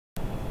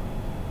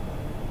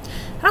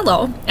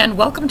Hello, and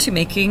welcome to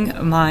making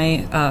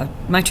my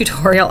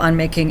tutorial on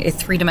making a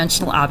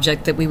three-dimensional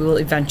object that we will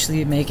eventually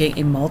be making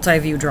a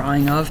multi-view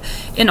drawing of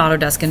in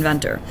Autodesk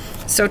Inventor.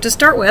 So to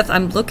start with,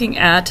 I'm looking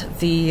at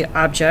the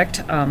object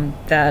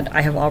that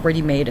I have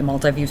already made a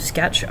multi-view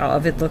sketch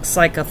of. It looks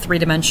like a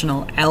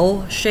three-dimensional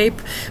L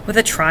shape with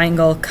a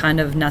triangle kind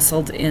of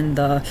nestled in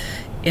the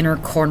inner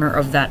corner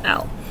of that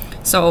L.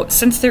 So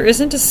since there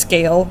isn't a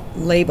scale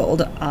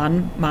labeled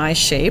on my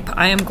shape,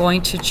 I am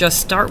going to just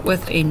start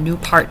with a new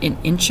part in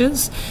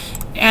inches,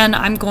 and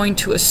I'm going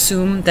to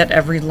assume that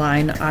every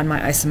line on my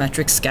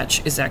isometric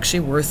sketch is actually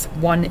worth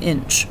 1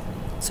 inch.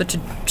 So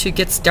to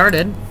get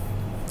started,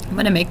 I'm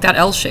going to make that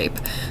L shape.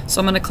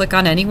 So I'm going to click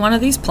on any one of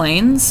these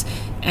planes,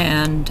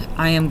 and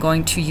I am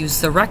going to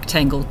use the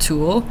rectangle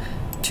tool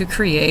to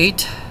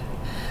create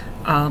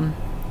a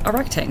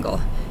rectangle.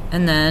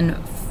 And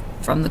then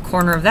from the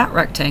corner of that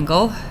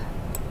rectangle,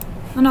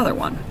 another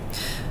one.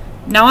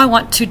 Now I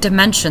want to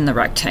dimension the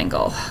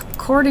rectangle.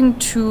 According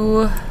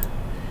to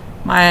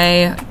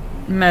my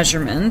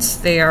measurements,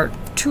 they are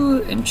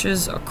 2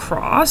 inches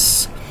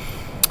across,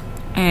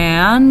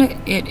 and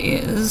it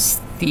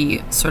is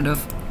the sort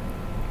of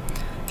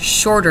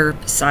shorter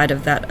side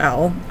of that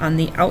L. On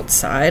the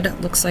outside, it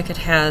looks like it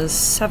has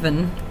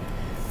 7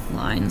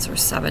 lines or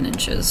 7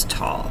 inches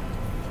tall.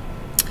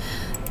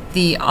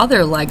 The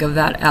other leg of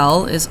that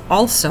L is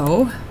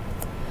also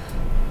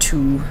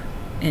 2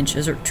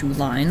 inches or 2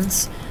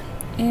 lines,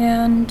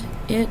 and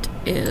it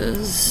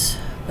is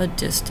a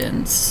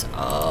distance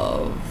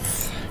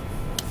of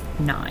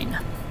 9.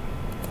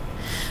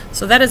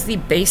 So that is the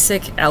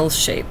basic L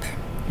shape,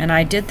 and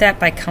I did that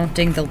by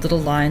counting the little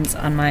lines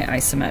on my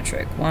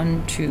isometric.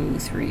 1, 2,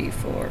 3,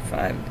 4,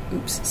 5,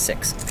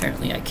 6.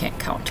 Apparently I can't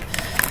count.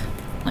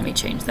 Let me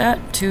change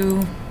that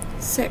to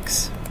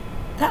 6.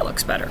 That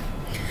looks better.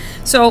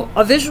 So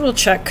a visual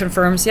check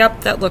confirms,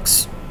 yep, that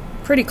looks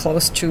pretty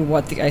close to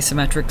what the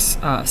isometric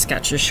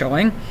sketch is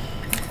showing.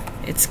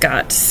 It's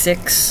got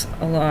 6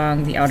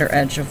 along the outer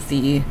edge of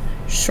the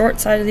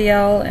short side of the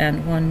L,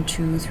 and 1,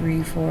 2,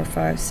 3, 4,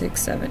 5,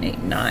 6, 7,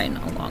 8, 9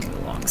 along the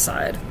long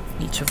side.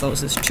 Each of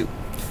those is 2.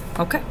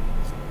 Okay,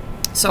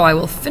 so I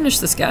will finish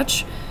the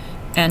sketch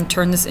and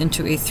turn this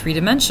into a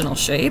three-dimensional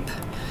shape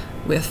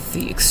with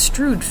the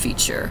extrude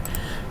feature.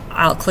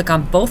 I'll click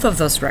on both of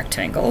those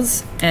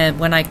rectangles, and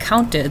when I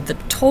counted, the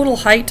total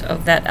height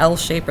of that L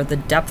shape, or the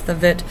depth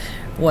of it,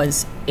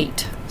 was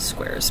 8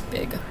 squares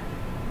big.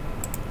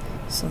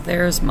 So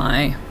there's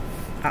my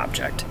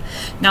object.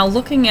 Now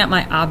looking at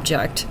my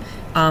object,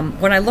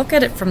 when I look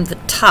at it from the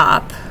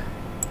top,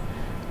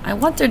 I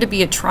want there to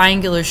be a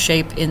triangular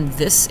shape in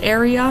this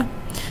area,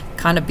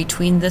 kind of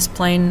between this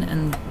plane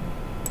and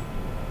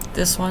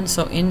this one.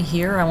 So in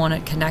here I want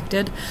it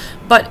connected,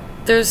 but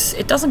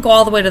it doesn't go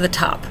all the way to the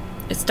top.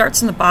 It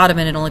starts in the bottom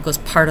and it only goes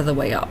part of the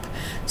way up.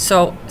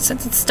 So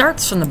since it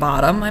starts from the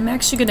bottom, I'm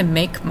actually going to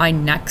make my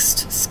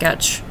next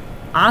sketch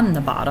on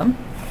the bottom.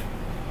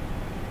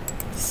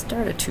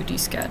 Start a 2D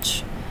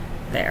sketch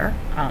there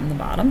on the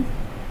bottom.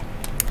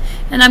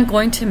 And I'm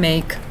going to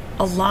make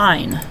a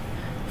line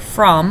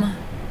from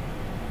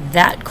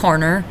that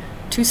corner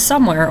to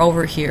somewhere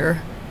over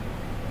here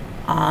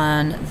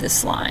on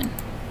this line.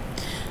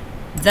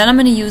 Then I'm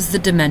going to use the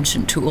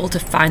dimension tool to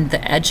find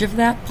the edge of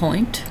that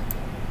point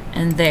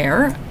and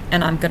there,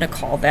 and I'm going to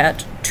call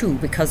that 2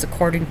 because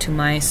according to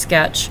my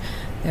sketch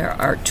there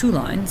are 2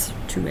 lines,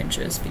 2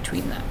 inches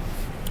between them.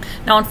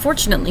 Now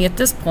unfortunately at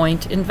this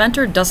point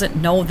Inventor doesn't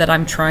know that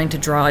I'm trying to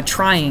draw a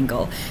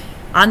triangle.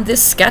 On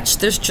this sketch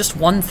there's just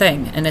one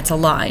thing, and it's a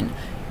line.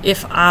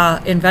 If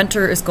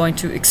Inventor is going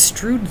to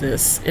extrude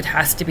this, it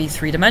has to be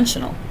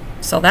three-dimensional.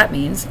 So that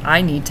means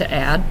I need to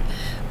add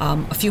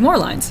a few more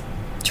lines.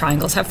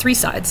 Triangles have 3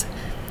 sides.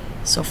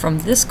 So from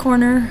this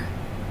corner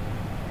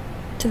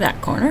to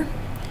that corner,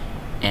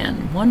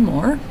 and one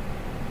more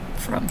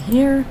from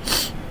here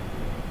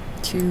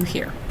to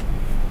here.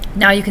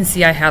 Now you can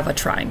see I have a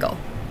triangle.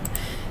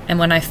 And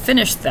when I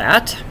finish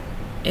that,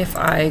 if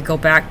I go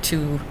back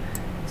to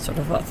sort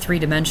of a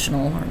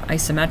three-dimensional or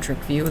isometric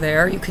view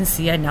there, you can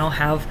see I now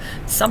have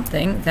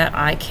something that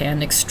I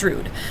can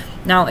extrude.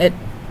 Now it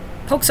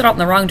pokes it out in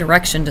the wrong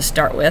direction to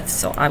start with,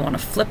 so I want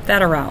to flip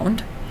that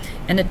around,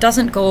 and it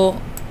doesn't go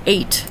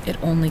 8,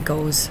 it only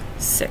goes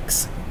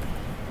 6.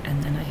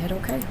 And then I hit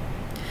OK.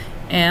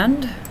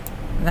 And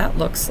that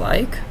looks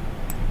like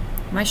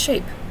my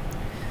shape.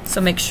 So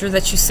make sure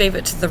that you save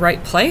it to the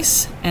right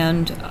place,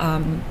 and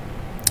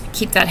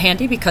keep that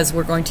handy because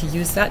we're going to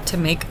use that to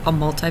make a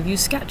multi-view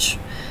sketch.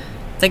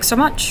 Thanks so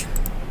much.